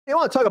You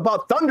want to talk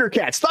about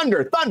Thundercats?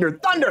 Thunder! Oh,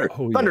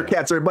 yeah.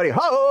 Thundercats, everybody!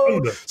 Ho!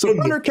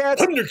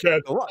 Thundercats!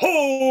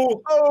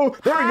 Ho! Oh,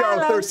 there we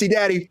go, thirsty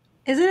daddy.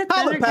 Isn't it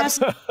Thundercats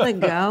the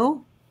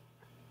Go?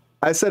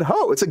 I said,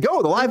 ho, it's a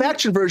go. The live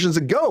action version's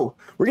a go.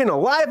 We're getting a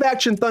live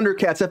action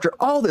Thundercats after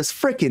all this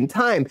freaking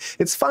time.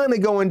 It's finally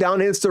going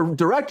down. It's the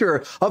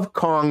director of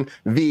Kong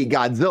v.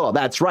 Godzilla.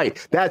 That's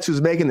right. That's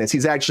who's making this.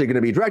 He's actually going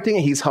to be directing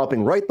it. He's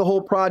helping write the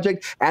whole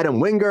project. Adam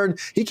Wingard,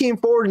 he came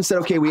forward and said,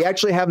 okay, we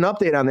actually have an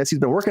update on this. He's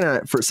been working on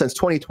it since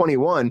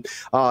 2021.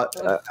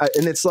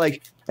 And it's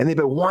like, and they've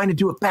been wanting to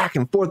do it back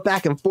and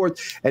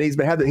forth. And he's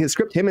been having his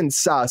script. Him and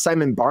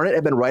Simon Barnett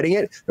have been writing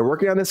it. They're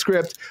working on the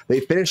script.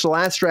 They finished the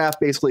last draft,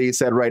 basically, he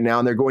said right now,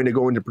 and they're going to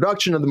go into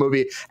production of the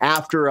movie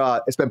after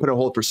it's been put on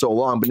hold for so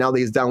long. But now that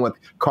he's done with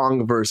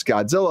Kong versus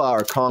Godzilla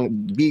or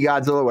Kong v.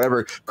 Godzilla,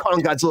 whatever,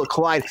 Kong, Godzilla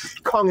collide,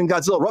 Kong and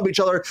Godzilla rub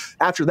each other.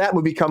 After that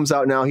movie comes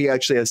out now, he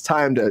actually has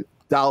time to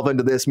delve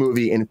into this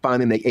movie and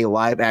finally make a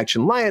live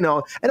action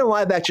Lion-O and a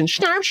live action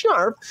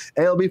Snarf,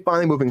 and it'll be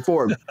finally moving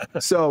forward.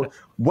 So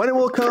when it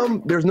will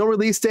come, there's no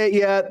release date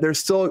yet. They're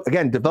still,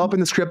 again, developing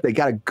the script. They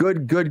got a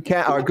good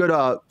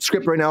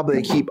script right now, but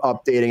they keep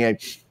updating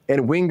it.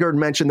 And Wingard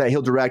mentioned that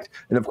he'll direct,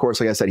 and of course,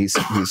 like I said, he's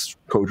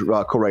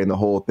co-writing the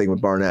whole thing with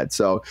Barnett.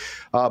 So,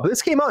 but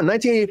this came out in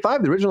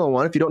 1985, the original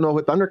one. If you don't know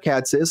what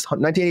Thundercats is,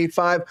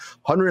 1985,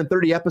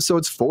 130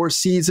 episodes, 4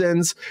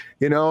 seasons.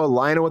 You know,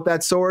 Lion with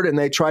that sword, and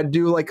they tried to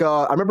do like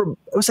I remember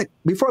it was like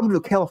before I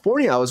moved to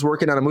California, I was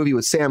working on a movie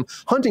with Sam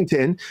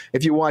Huntington.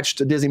 If you watched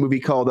a Disney movie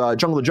called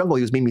Jungle to Jungle,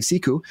 he was Mimi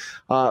Siku,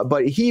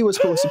 but he was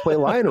supposed to play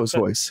Lion-O's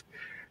voice.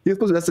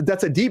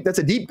 That's a deep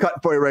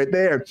cut for you right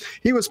there.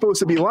 He was supposed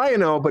to be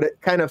Lion-O, but it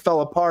kind of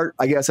fell apart,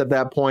 I guess, at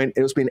that point.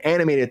 It was being an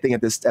animated thing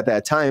at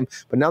that time.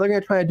 But now they're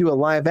going to try to do a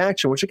live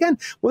action, which again,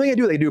 what are they going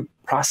to do? They do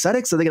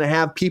prosthetics? Are they going to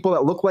have people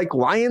that look like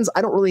lions?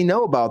 I don't really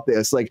know about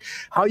this. Like,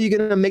 how are you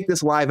going to make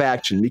this live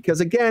action?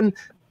 Because again,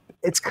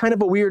 it's kind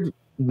of a weird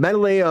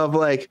medley of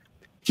like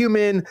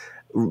human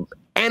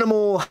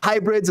animal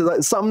hybrids,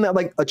 something that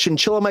like a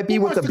chinchilla might be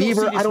with a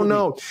beaver. I don't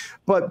know,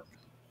 but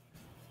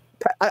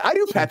I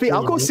do, Peppy.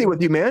 I'll go see it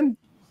with you, man.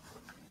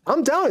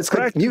 I'm down. It's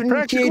like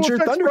Mutant Teenager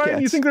Thundercats. Brian,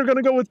 you think they're going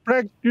to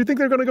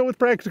go with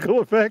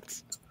practical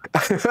effects?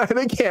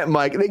 They can't,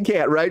 Mike. They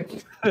can't,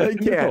 right? They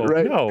can't,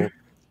 right? No.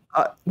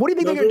 What do you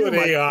think they're going to do,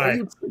 Mike?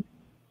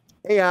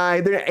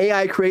 AI. They're going to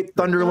AI create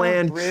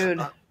Thunderland.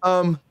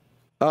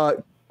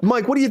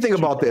 Mike, what do you think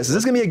about this? Is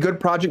this going to be a good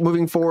project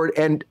moving forward?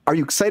 And are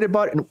you excited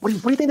about it? And what do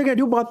you think they're going to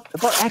do about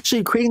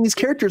actually creating these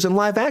characters in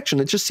live action?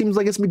 It just seems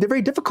like it's going to be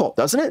very difficult,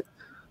 doesn't it?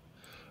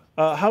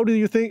 How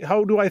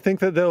do I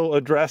think that they'll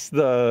address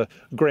the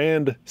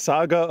grand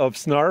saga of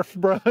Snarf,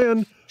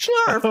 Brian?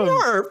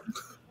 Snarf.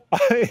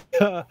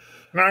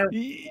 I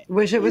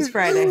wish it was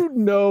Friday.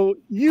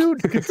 You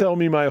could tell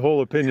me my whole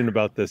opinion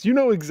about this. You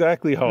know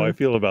exactly how I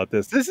feel about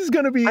this. This is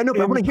going to be I know,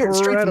 but I want to hear it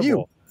straight from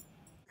you.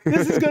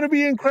 This is going to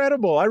be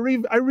incredible. I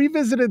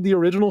revisited the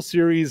original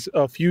series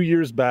a few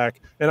years back,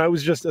 and I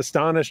was just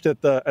astonished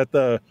at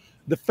the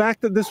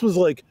fact that this was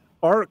like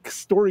arc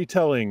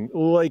storytelling,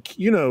 like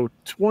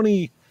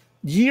 20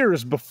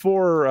 years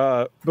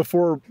before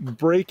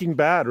Breaking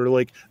Bad, or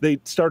like they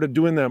started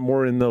doing that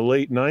more in the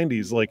late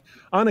 90s, like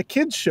on a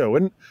kids show.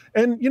 And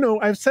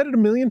I've said it a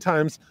million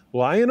times,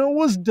 Lion-O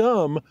was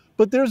dumb,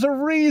 but there's a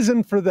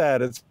reason for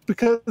that. It's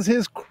because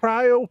his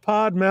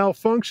cryopod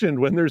malfunctioned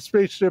when their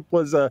spaceship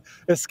was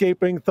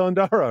escaping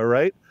Thundara,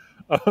 right?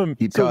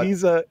 So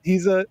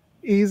he's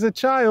a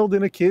child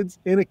in a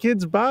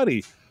kid's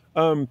body.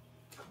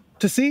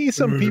 To see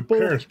some people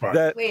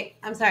that... Wait,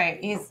 I'm sorry.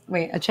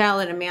 A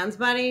child in a man's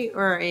body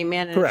or a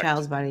man in Correct. a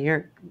child's body?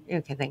 You're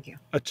okay, thank you.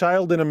 A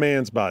child in a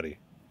man's body.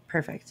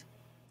 Perfect.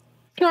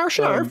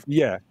 Snarf.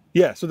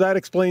 Yeah. So that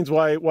explains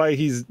why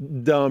he's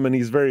dumb and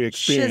he's very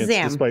experienced,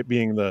 Shazam. Despite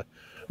being the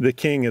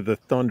king of the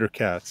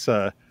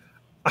Thundercats.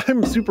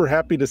 I'm super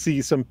happy to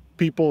see some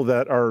people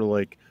that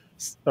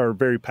are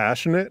very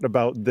passionate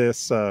about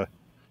this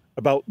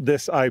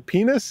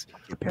IP-ness,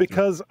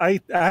 because I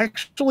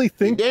actually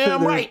think that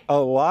there's a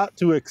lot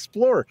to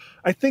explore.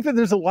 I think that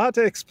there's a lot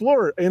to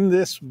explore in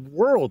this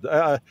world.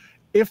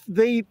 If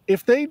they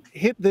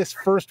hit this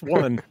first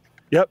one,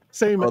 yep,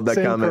 same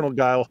Colonel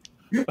Guile.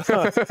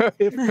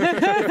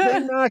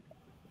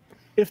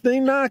 If they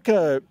knock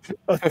a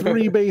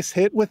 3-base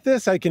hit with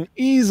this, I can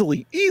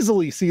easily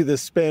see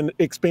this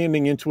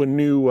expanding into a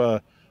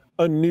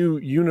new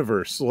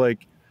universe.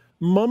 Like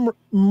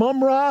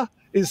Mumra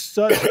is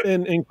such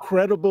an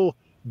incredible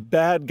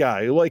bad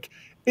guy. Like,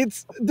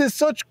 it's this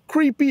such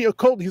creepy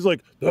occult. He's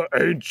like, the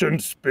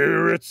ancient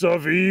spirits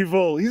of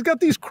evil. He's got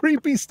these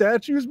creepy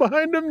statues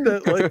behind him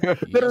that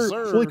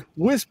are like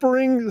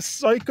whispering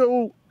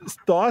psycho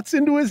thoughts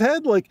into his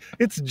head. Like,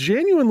 it's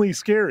genuinely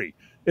scary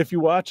if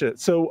you watch it.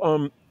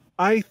 So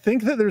I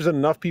think that there's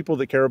enough people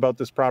that care about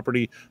this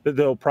property that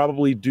they'll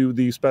probably do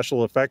the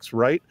special effects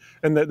right,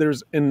 and that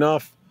there's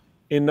enough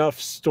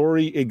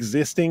story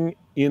existing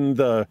in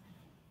the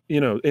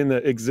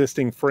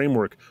existing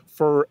framework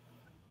for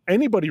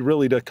anybody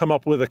really to come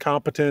up with a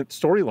competent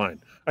storyline.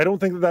 I don't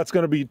think that that's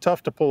going to be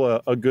tough to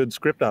pull a good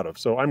script out of.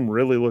 So I'm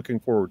really looking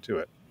forward to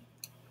it.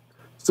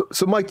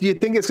 So Mike, do you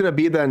think it's going to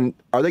be then?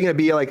 Are they going to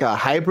be like a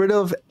hybrid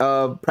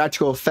of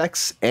practical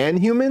effects and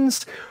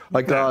humans,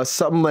 like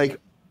something like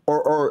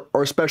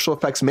or special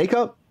effects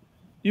makeup?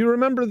 You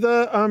remember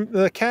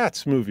the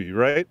Cats movie,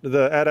 right?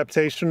 The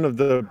adaptation of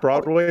the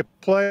Broadway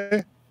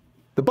play,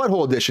 the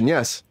Butthole edition,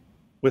 yes.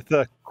 With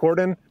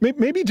Corden.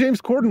 Maybe James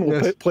Corden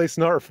will play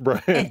Snarf,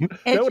 Brian.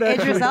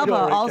 Idris Elba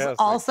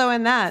also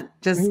in that,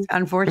 just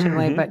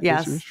unfortunately, but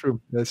yes. It's true.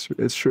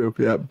 It's true.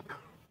 Yeah.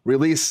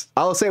 Release.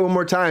 I'll say it one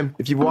more time.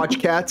 If you've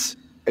watched Cats,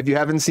 if you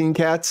haven't seen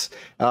Cats,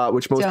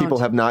 which most people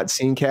have not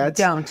seen Cats,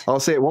 don't.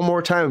 I'll say it one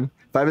more time.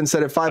 If I haven't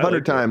said it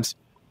 500 times,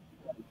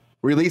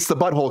 release the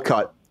butthole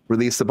cut.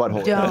 Release the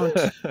butthole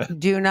cut.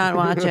 Do not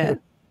watch it.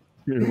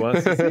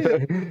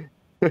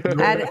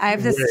 I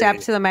have to step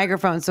to the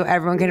microphone so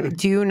everyone can.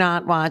 Do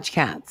not watch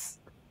Cats.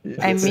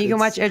 And you can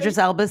watch Idris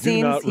Elba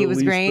scenes. He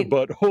was great.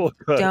 Don't.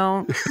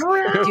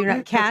 Do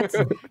not.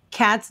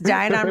 Cats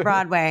died on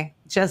Broadway.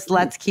 Just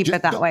let's keep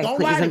it that way,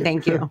 please, and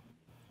thank you.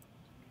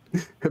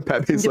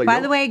 Like, by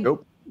the way,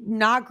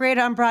 not great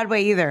on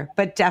Broadway either,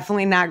 but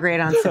definitely not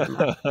great on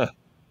cinema.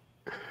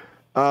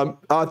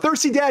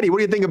 Thirsty Daddy, what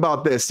do you think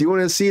about this? Do you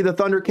want to see the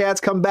Thundercats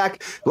come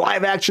back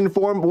live action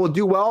form? Will it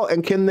do well?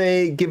 And can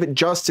they give it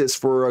justice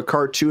for a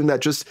cartoon that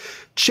just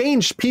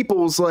changed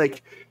people's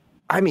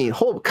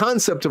whole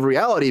concept of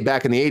reality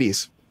back in the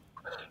 80s?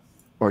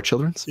 Or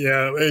children's?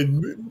 Yeah,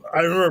 I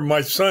remember my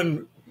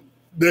son,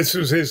 this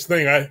was his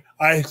thing.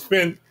 I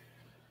spent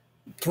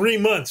 3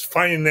 months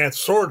finding that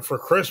sword for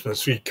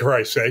Christmas, for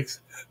Christ's sakes.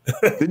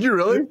 Did you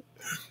really?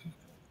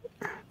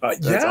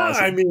 Yeah,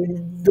 awesome. I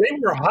mean, they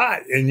were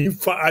hot, and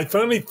I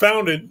finally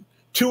found it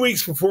 2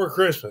 weeks before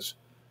Christmas,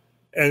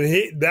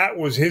 and that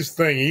was his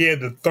thing. He had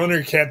the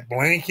Thundercat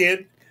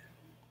blanket.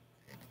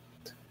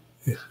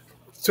 It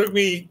took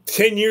me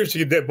 10 years to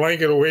get that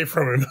blanket away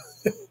from him.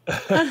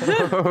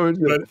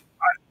 But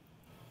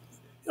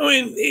I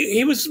mean,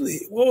 he was,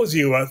 what was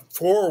he, about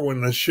 4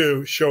 when the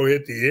show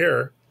hit the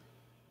air?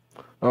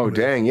 Oh,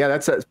 dang. Yeah,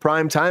 that's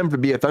prime time to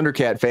be a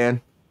Thundercat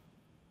fan.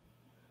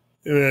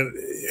 And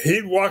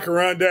he'd walk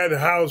around that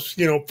house,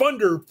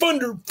 Thundercat.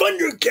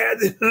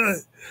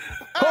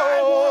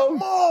 I want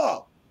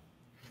more.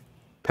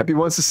 Peppy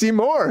wants to see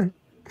more.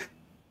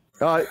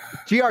 GR,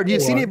 do you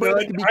see anybody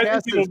that can be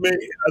cast?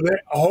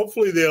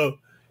 Hopefully they'll,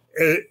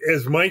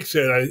 as Mike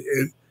said,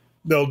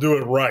 they'll do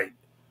it right.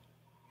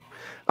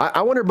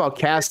 I wonder about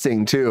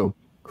casting too.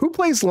 Who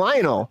plays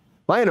Lionel?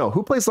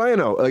 Who plays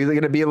Lionel? Are they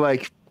going to be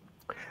like?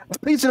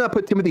 Please do not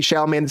put Timothy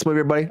Chalamet in this movie,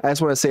 everybody. I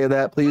just want to say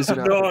that. Please do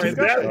not. No,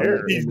 that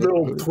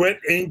little twit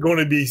ain't going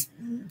to be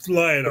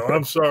Lionel.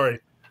 I'm sorry.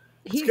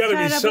 He's got to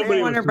be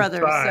somebody Warner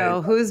Brothers.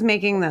 So who's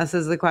making this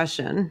is the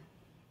question.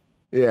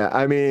 Yeah,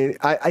 I mean,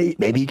 I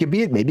maybe he could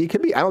be it. Maybe it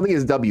could be. I don't think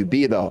it's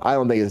WB though. I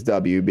don't think it's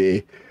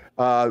WB.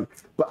 But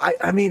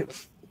I mean,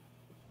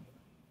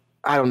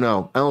 I don't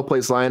know. I don't play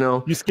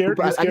Lionel. You scared,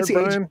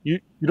 Brian? You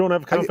don't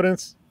have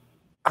confidence?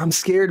 I'm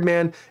scared,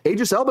 man.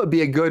 Idris Elba would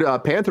be a good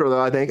Panther,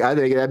 though. I think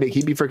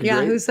he'd be freaking great.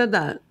 Yeah, who said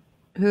that?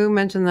 Who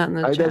mentioned that in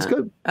the chat? That's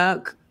good.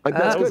 That's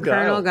good.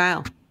 Colonel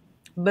Guile.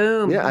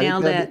 Boom,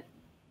 nailed it.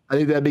 I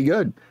think that'd be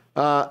good.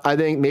 I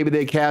think maybe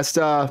they cast.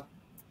 I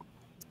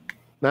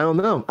don't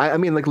know. I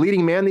mean, like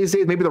leading man these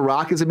days. Maybe The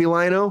Rock is to be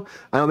Lionel.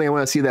 I don't think I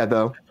want to see that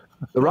though.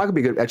 The Rock would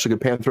be good, actually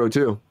good Panthro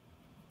too.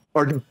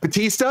 Or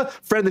Batista,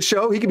 friend of the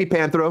show. He could be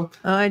Panthro.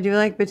 Oh, I do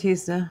like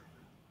Batista.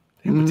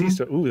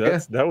 Batista. Ooh,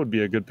 that would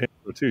be a good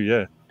Panther too.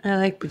 Yeah, I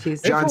like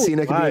Batista. John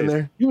Cena could be in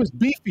there. He was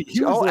beefy.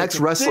 He was all like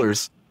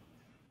ex-wrestlers.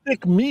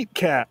 Thick meat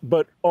cat,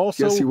 but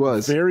also yes, he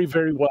was very,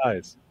 very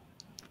wise.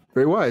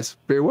 Very wise.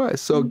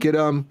 So get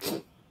I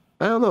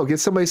don't know, get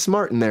somebody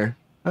smart in there.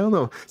 I don't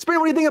know. Sabrina,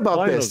 what do you think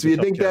about this? Do you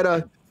think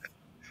that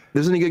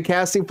there's any good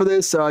casting for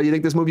this? You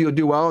think this movie will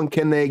do well, and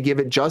can they give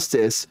it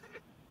justice,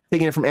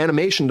 taking it from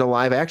animation to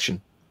live action?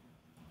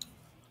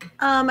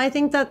 I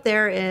think that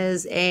there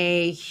is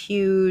a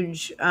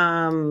huge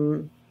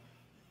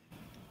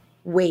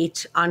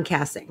weight on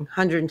casting,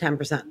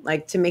 110%.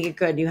 Like, to make it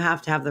good, you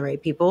have to have the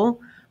right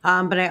people.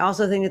 But I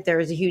also think that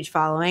there is a huge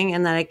following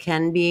and that it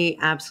can be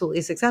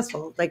absolutely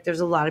successful. Like,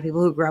 there's a lot of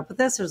people who grew up with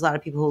this. There's a lot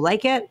of people who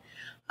like it.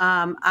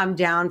 I'm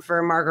down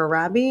for Margot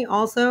Robbie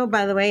also,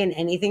 by the way, in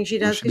anything she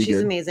does, because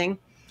she's amazing.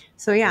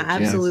 So, yeah,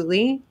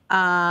 absolutely.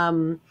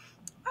 I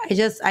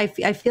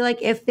feel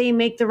like if they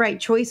make the right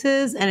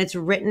choices and it's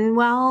written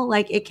well,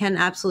 like, it can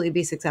absolutely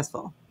be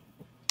successful.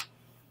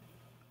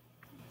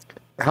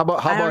 How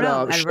about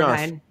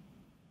Schnarf?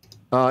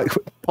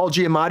 Paul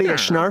Giamatti as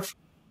Schnarf?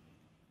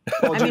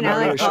 I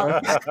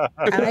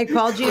like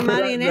Paul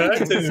Giamatti in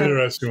anything. That's an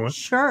interesting one.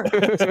 Sure. I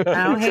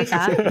don't hate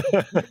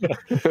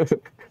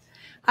that.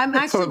 I'm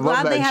actually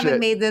glad they haven't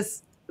made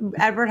this.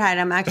 Edward Hyde,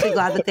 I'm actually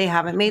glad that they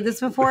haven't made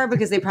this before,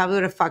 because they probably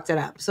would have fucked it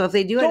up. So if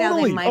they do it now,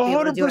 they might be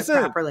able to do it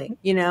properly,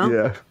 you know?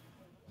 Yeah.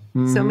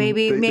 So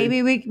maybe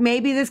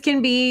this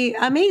can be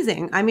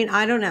amazing. I mean,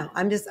 I don't know.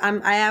 I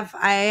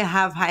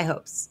have high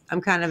hopes. I'm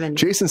kind of in.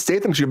 Jason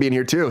Statham should be in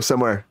here too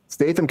somewhere.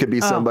 Statham could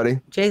be somebody.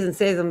 Jason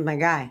Statham's my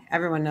guy.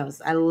 Everyone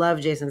knows. I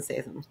love Jason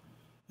Statham.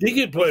 He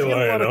could play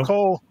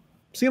Lionel.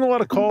 Seen a lot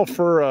of call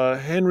for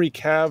Henry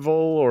Cavill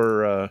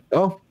or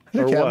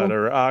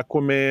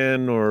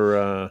Aquaman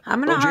or. I'm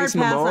gonna hard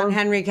pass on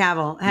Henry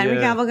Cavill. Henry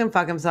Cavill can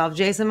fuck himself.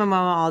 Jason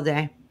Momoa all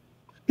day.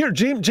 Here,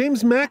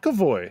 James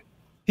McAvoy.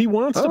 He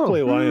wants to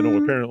play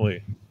Lionel,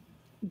 apparently.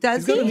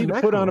 Does he? He's going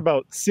to put on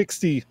about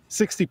 60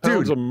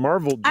 pounds of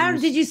Marvel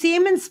juice. Did you see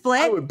him in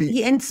Split?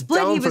 In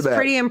Split, he was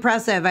pretty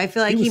impressive. I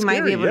feel like he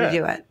might be able to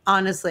do it,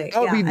 honestly. I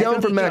would be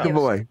down for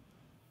McAvoy.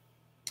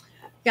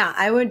 Yeah,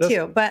 I would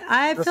too. But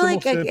I feel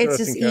like it's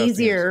just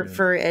easier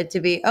for it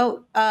to be.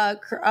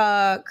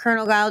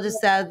 Colonel Guile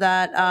just said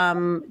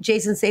that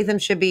Jason Statham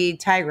should be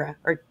Tigra,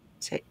 or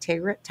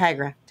Tigra,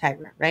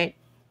 right?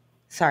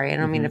 Sorry, I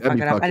don't mean to fuck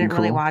it up. I didn't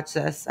really watch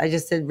this. I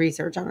just did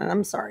research on it.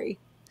 I'm sorry.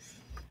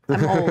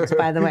 I'm old,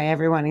 by the way,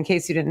 everyone, in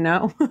case you didn't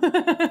know.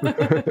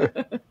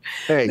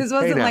 This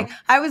wasn't like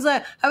I was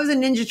a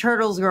Ninja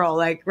Turtles girl,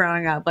 like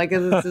growing up. Like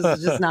this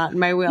is just not in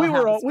my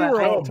wheelhouse. We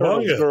were all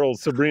Turtles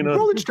girls, Sabrina. We're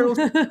all Ninja Turtles.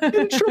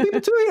 Ninja Turtle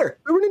people too here.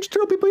 We were Ninja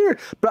Turtle people here.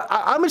 But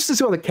I'm just to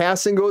see how the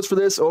casting goes for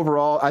this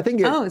overall. I think.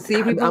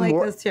 People like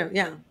this too.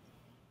 Yeah.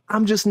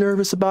 I'm just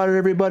nervous about it,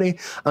 everybody.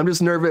 I'm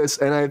just nervous,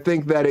 and I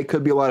think that it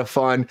could be a lot of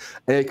fun,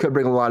 and it could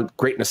bring a lot of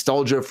great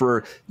nostalgia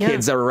for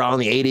kids that were around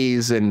the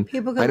 '80s. And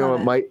I know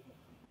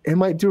it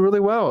might do really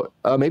well.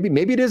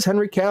 Maybe it is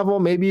Henry Cavill.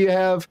 Maybe you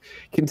have.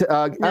 I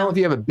don't know if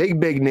you have a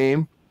big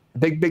name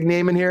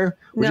in here.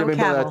 Would you have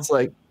anybody that's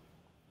like?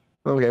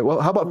 Okay,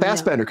 well, how about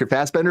Fassbender? Could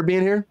Fassbender be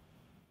in here?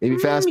 Maybe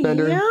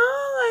Fassbender. Yeah.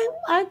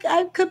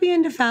 I could be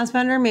into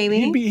Fassbender,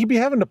 maybe. He'd be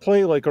having to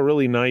play like a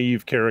really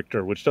naive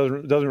character, which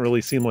doesn't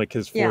really seem like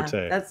his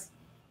forte.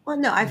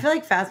 No, I feel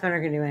like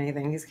Fassbender can do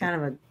anything. He's kind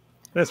of a.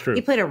 That's true.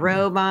 He played a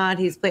robot.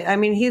 He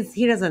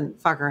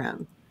doesn't fuck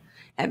around.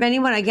 If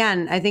anyone,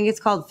 again, I think it's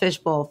called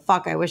Fishbowl.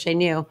 Fuck, I wish I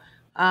knew.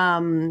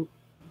 One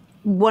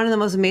of the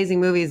most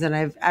amazing movies that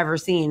I've ever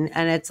seen,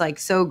 and it's like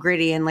so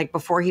gritty. And like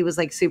before he was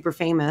like super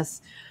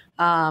famous.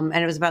 And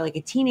it was about like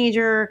a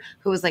teenager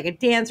who was like a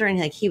dancer, and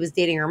like he was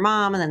dating her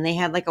mom, and then they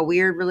had like a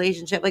weird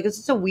relationship. Like it's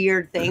just a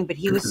weird thing, but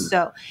he was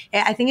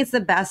I think it's the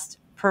best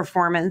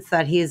performance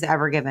that he's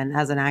ever given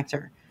as an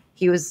actor.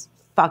 He was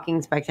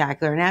fucking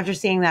spectacular. And after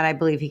seeing that, I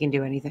believe he can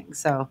do anything.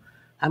 So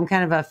I'm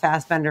kind of a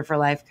Fassbender for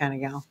life kind of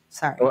gal.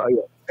 Sorry. Well,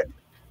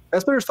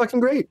 Fassbender's fucking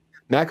great.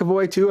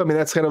 McAvoy too. I mean,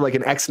 that's kind of like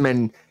an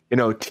X-Men,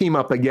 team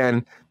up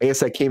again. I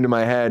guess that came to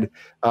my head.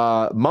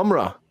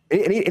 Mumra.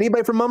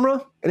 Anybody from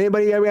Mumra?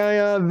 Anybody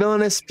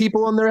villainous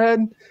people on their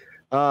head?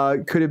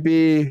 Could it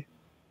be?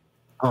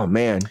 Oh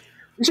man,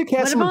 we should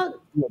cast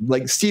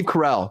like Steve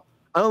Carell.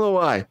 I don't know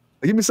why.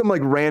 Give me some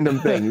like random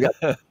thing.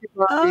 I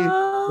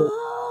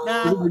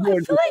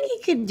feel like he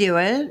could do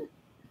it.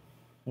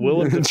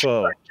 Willem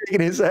Dafoe. Shaking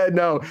his head.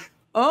 No.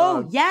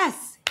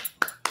 Yes.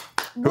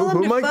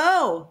 Willem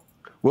Dafoe.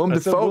 Willem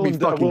Dafoe would be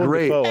fucking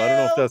great. Dafoe. I don't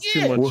know if that's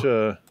too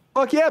much.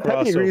 Fuck yeah,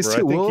 Penny agrees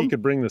too. I think he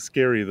could bring the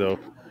scary though.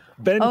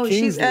 Ben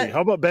Kingsley.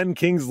 How about Ben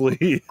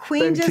Kingsley?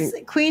 Queen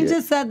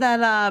just said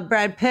that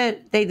Brad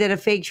Pitt, they did a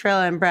fake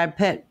trailer and Brad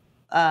Pitt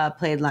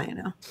played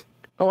Lionel.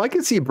 Oh, I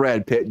could see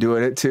Brad Pitt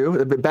doing it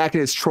too. Back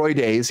in his Troy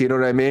days, you know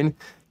what I mean?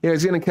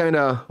 He's getting kind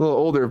of a little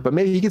older, but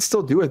maybe he could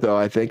still do it though,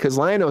 I think. Because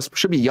Lionel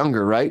should be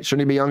younger, right?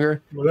 Shouldn't he be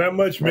younger? Well, that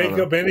much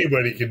makeup,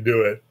 anybody can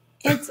do it.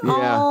 It's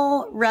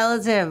all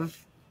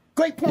relative.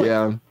 Great point.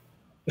 Yeah,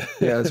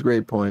 that's a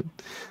great point.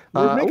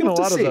 We're making a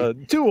lot of the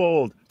too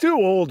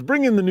old.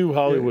 Bring in the new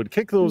Hollywood.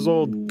 Kick those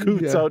old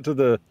coots out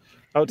to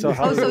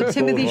Hollywood. So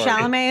Timothy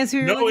Chalamet is who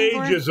you're looking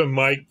for? Ageism,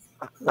 Mike.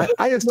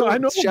 I just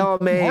don't know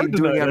Chalamet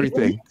doing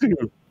everything.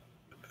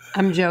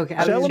 I'm joking.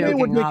 Chalamet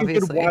would make a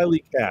good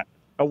Wily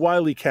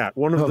Cat.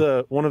 One of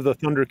the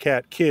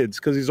Thundercat kids,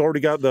 because he's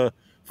already got the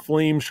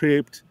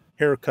flame-shaped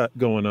haircut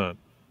going on.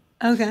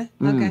 Okay.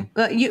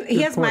 Well,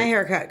 he has my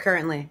haircut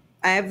currently.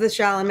 I have the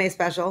Chalamet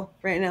special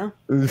right now,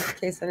 in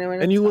case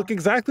anyone. And you look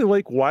exactly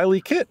like Wily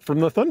Kit from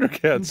the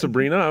Thundercats,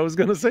 Sabrina. I was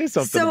going to say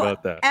something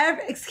about that.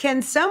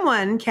 Can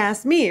someone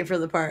cast me for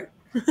the part?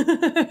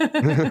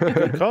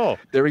 Good call.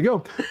 There we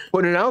go.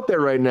 Putting it out there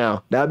right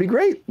now. That'd be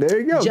great.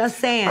 There you go. Just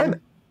saying.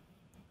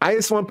 I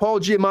just want Paul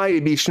Giamatti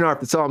to be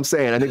Schnarf. That's all I'm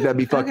saying. I think that'd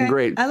be fucking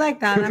great. I like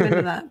that. I'm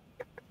into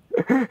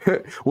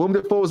that. Willem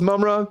Dafoe's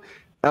Mumra.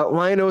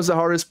 Lionel's the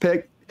hardest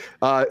pick.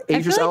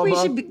 Idris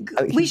Elba.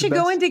 We should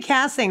go into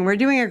casting. We're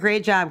doing a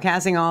great job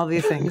casting all of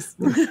these things.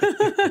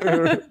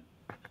 We're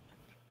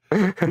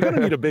gonna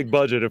need a big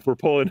budget if we're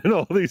pulling in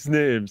all these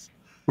names.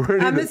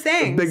 I'm just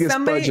saying,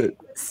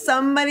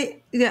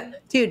 somebody,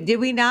 dude,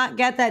 did we not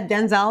get that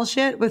Denzel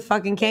shit with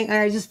fucking King?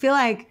 I just feel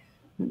like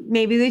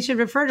maybe they should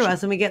refer to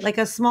us and we get like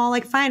a small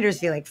like finder's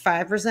fee, like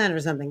 5% or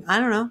something.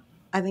 I don't know.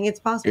 I think it's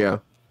possible. Yeah.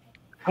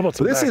 How about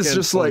this is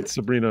just like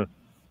Sabrina?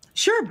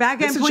 Sure,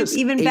 back end points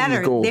even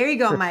better. Gold. There you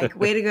go, Mike.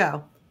 Way to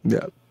go.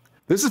 Yeah.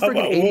 This is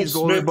freaking 80s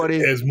gold,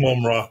 everybody. As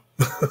Mumra.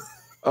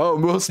 Oh,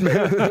 Will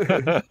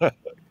Smith.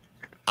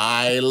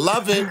 I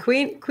love it.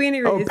 Queen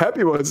agrees. Oh,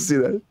 Peppy wants to see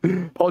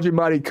that. Paul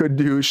Giamatti could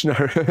do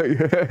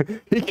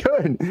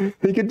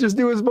he could just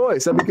do his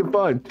voice. That'd be good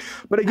fun.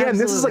 But again,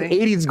 this is like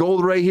 80s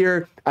gold right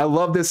here. I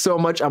love this so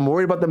much. I'm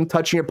worried about them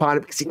touching upon it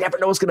because you never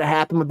know what's going to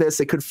happen with this.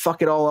 They could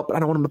fuck it all up, but I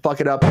don't want them to fuck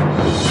it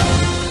up.